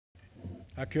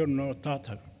Kia ora no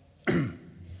tātou.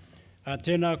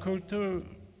 Tēnā koutou,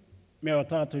 mea o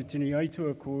tātou tini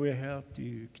aitua ko eha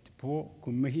ki te pō,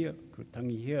 ko mihia, ko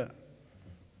tangihia,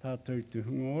 tātou te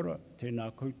hunga ora,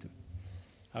 tēnā koutou.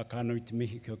 Kānau te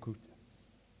mihi kia koutou.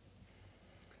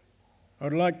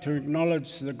 I'd like to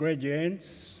acknowledge the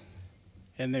graduates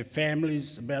and their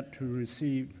families about to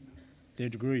receive their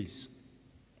degrees.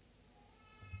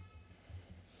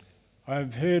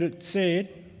 I've heard it said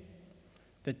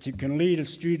that you can lead a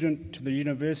student to the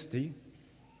university,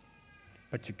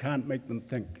 but you can't make them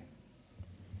think.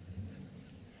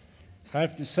 I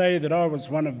have to say that I was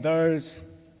one of those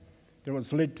that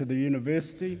was led to the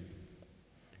university,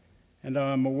 and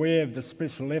I'm aware of the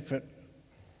special effort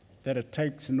that it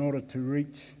takes in order to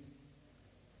reach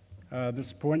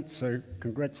this point, so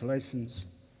congratulations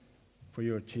for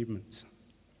your achievements.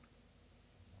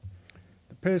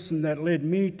 The person that led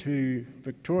me to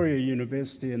Victoria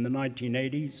University in the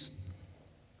 1980s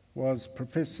was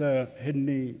Professor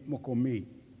Hidini Mokomi.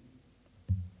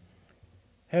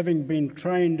 Having been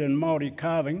trained in Māori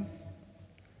carving,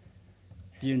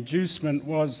 the inducement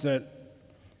was that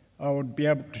I would be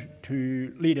able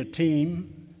to lead a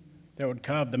team that would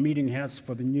carve the meeting house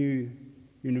for the new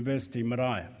University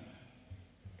Marae.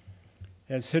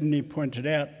 As Hidini pointed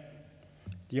out,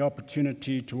 the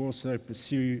opportunity to also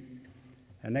pursue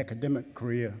an academic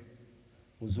career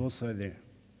was also there.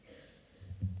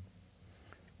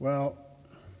 Well,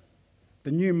 the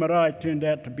new marae turned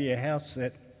out to be a house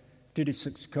at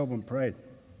 36 Kelvin Parade.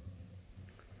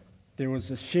 There was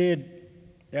a shed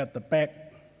out the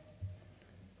back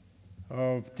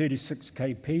of 36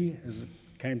 KP, as it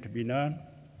came to be known,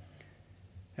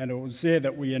 and it was there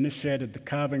that we initiated the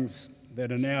carvings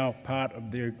that are now part of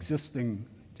the existing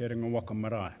Te Herenga Waka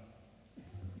Marae.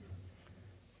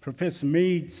 Professor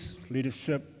Mead's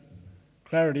leadership,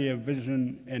 clarity of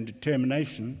vision and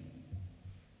determination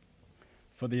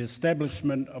for the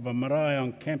establishment of a marae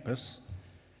on campus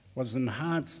was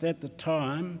enhanced at the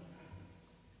time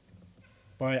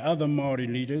by other Māori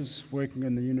leaders working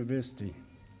in the university.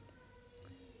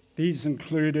 These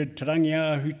included Te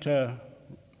Rangiahuta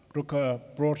Ruka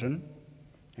Broughton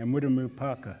and Wiramu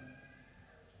Parker.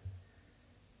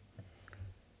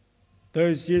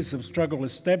 Those years of struggle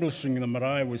establishing the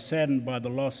marae were saddened by the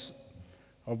loss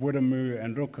of Wiramu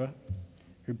and Ruka,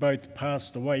 who both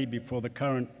passed away before the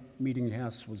current meeting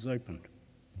house was opened.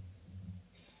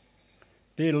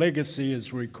 Their legacy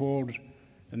is recalled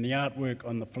in the artwork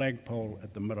on the flagpole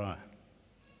at the marae.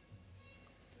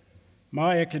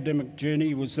 My academic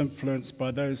journey was influenced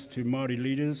by those two Māori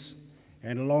leaders,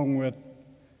 and along with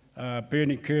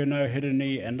Bernie Curnow,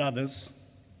 Hidini and others,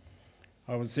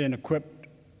 I was then equipped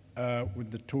with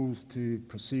the tools to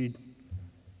proceed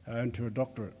into a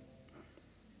doctorate.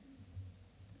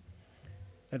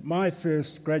 At my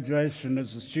first graduation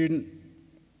as a student,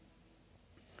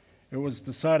 it was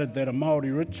decided that a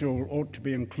Māori ritual ought to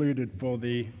be included for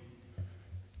the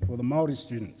Māori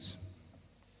students.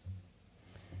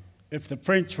 If the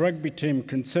French rugby team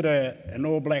consider an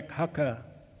all-black haka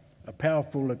a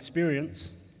powerful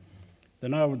experience,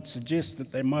 then I would suggest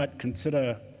that they might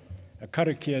consider a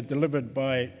karakia delivered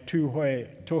by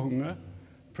tohunga,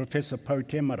 Professor Po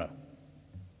Temara.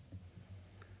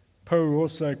 Po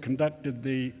also conducted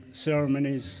the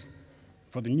ceremonies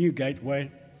for the new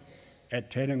gateway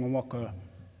at Te Herenga Waka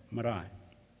Marae.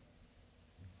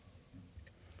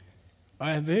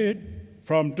 I have heard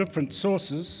from different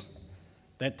sources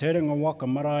that Te Herenga Waka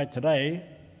Marae today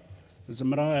is a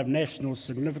marae of national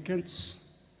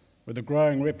significance with a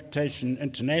growing reputation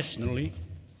internationally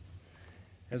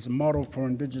as a model for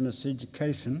Indigenous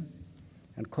education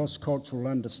and cross-cultural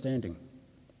understanding.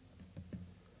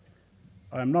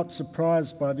 I am not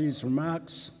surprised by these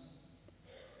remarks,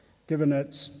 given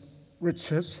its rich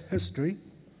history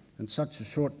in such a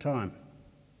short time.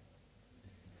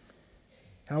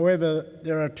 However,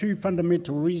 there are two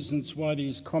fundamental reasons why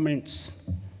these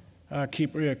comments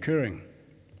keep reoccurring.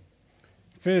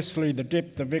 Firstly, the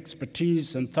depth of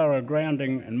expertise and thorough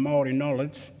grounding in Māori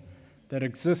knowledge that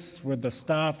exists with the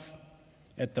staff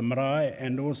at the marae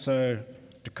and also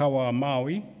Te Kawa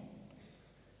Māui.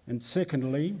 And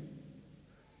secondly,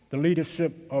 the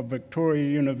leadership of Victoria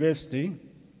University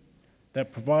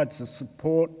that provides the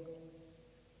support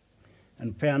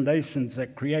and foundations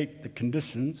that create the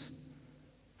conditions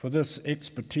for this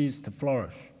expertise to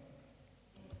flourish.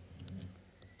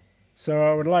 So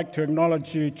I would like to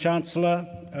acknowledge you, Chancellor,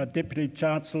 Deputy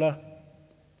Chancellor,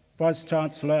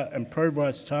 Vice-Chancellor and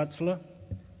Pro-Vice-Chancellor,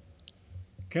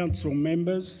 Council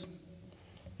members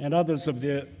and others of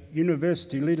the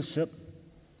university leadership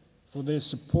for their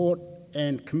support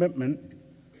and commitment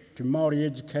to Māori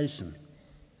education.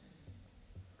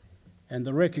 and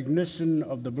the recognition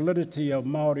of the validity of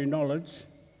Māori knowledge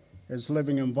as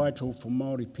living and vital for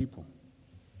Māori people.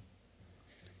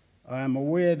 I am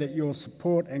aware that your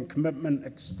support and commitment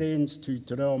extends to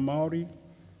Te Reo Māori,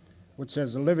 which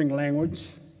as a living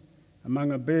language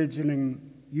among a burgeoning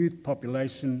youth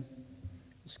population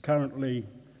is currently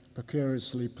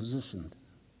precariously positioned.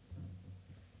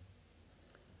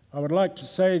 I would like to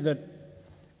say that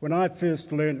when I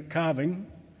first learnt carving,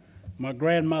 my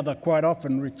grandmother quite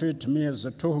often referred to me as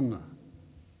a tohunga.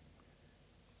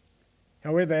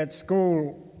 However, at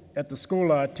the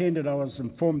school I attended, I was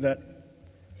informed that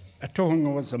a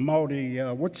tohunga was a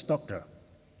Māori witch doctor.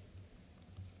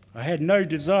 I had no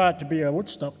desire to be a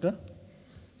witch doctor,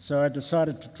 so I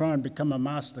decided to try and become a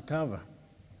master carver,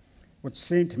 which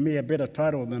seemed to me a better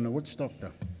title than a witch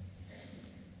doctor.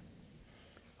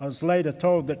 I was later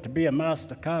told that to be a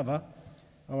master carver,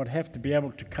 I would have to be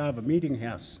able to carve a meeting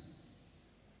house.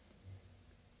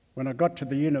 When I got to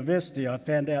the university, I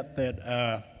found out that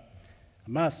a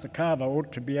master carver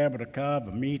ought to be able to carve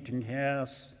a meeting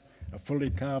house, a fully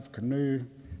carved canoe,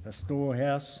 a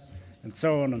storehouse, and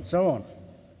so on and so on.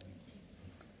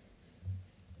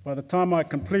 By the time I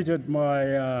completed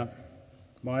my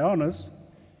honours,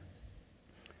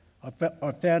 I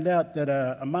found out that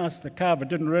a master carver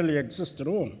didn't really exist at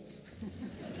all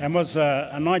and was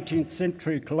a 19th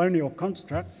century colonial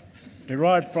construct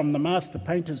derived from the master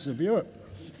painters of Europe.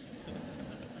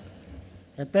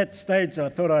 At that stage, I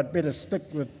thought I'd better stick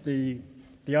with the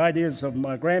ideas of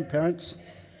my grandparents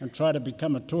and try to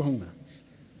become a tohunga.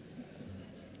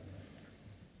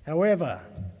 However,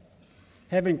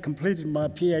 having completed my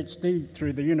PhD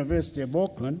through the University of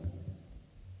Auckland,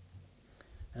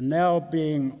 and now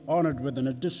being honoured with an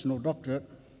additional doctorate,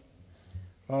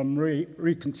 I'm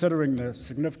reconsidering the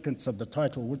significance of the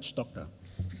title witch doctor.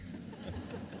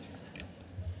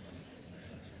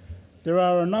 There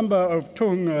are a number of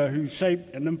tohunga who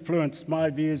shaped and influenced my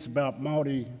views about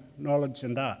Māori knowledge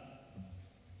and art.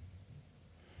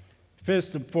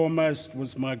 First and foremost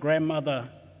was my grandmother,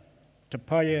 Te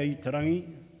Takirirangi,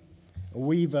 a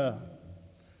weaver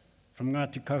from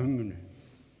Ngāti Kahungunu.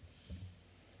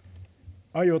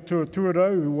 Aio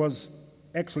Tuaturo, who was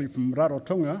actually from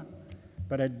Rarotonga,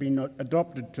 but had been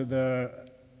adopted to the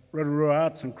Rotorua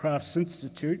Arts and Crafts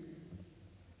Institute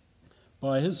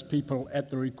by his people at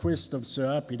the request of Sir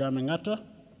Apirana Ngata,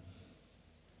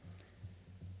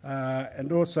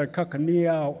 and also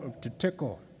Kakaniao of Te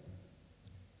Teko.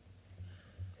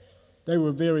 They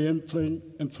were very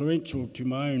influential to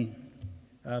my own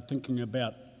thinking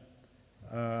about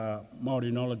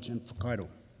Māori knowledge and whakairo.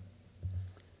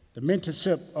 The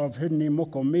mentorship of Hirini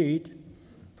Moko Mead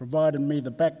provided me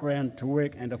the background to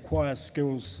work and acquire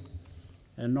skills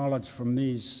and knowledge from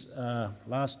these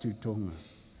last two tohunga.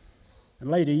 In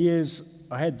later years,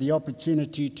 I had the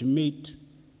opportunity to meet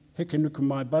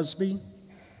Hikinukumai Busby,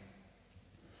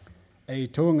 a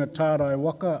tohunga tārai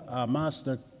waka, a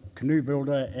master canoe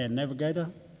builder and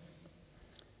navigator,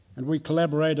 and we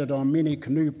collaborated on many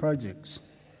canoe projects,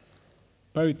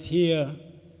 both here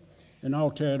in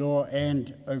Aotearoa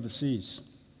and overseas.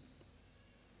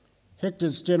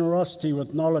 Hector's generosity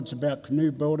with knowledge about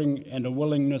canoe building and a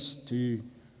willingness to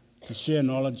share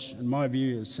knowledge, in my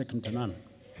view, is second to none.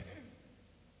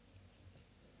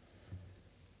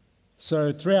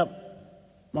 So throughout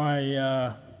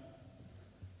my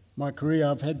career,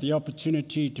 I've had the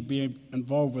opportunity to be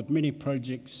involved with many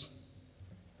projects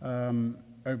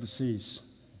overseas.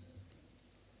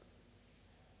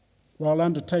 While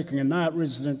undertaking an art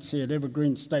residency at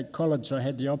Evergreen State College, I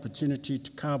had the opportunity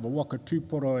to carve a waka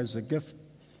tūporo as a gift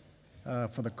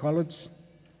for the college.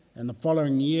 And the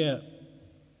following year,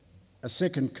 a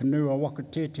second canoe, a waka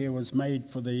tete, was made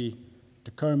for the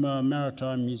Tacoma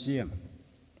Maritime Museum.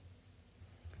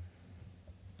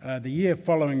 The year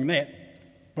following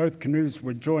that, both canoes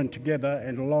were joined together,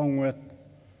 and along with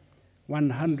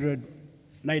 100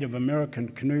 Native American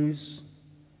canoes,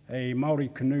 a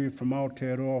Māori canoe from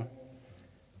Aotearoa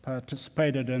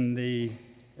participated in the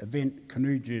event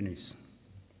Canoe Journeys.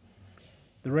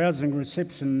 The rousing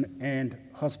reception and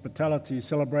hospitality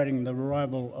celebrating the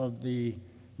arrival of the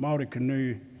Māori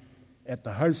canoe at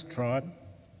the host tribe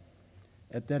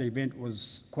at that event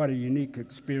was quite a unique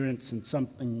experience and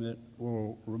something that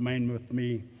will remain with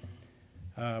me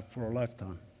for a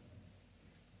lifetime.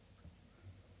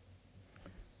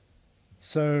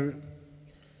 So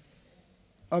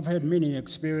I've had many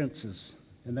experiences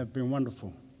and they've been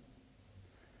wonderful.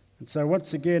 And so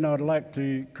once again, I'd like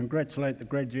to congratulate the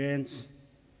graduands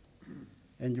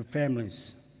and your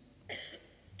families.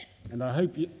 And I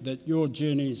hope that your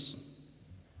journeys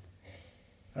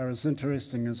are as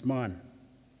interesting as mine.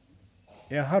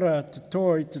 E hara te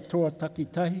toa I te toa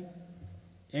takitahi,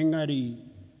 engari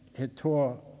he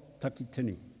toa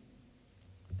takitini.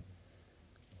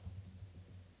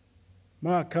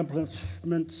 My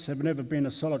accomplishments have never been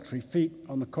a solitary feat.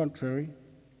 On the contrary,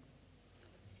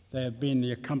 they have been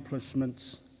the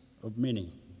accomplishments of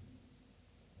many.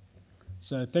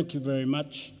 So thank you very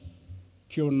much.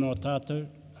 Kia ora no tātou,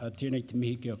 tēnei te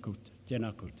mihi kia koutou.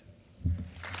 Tēnā koutou.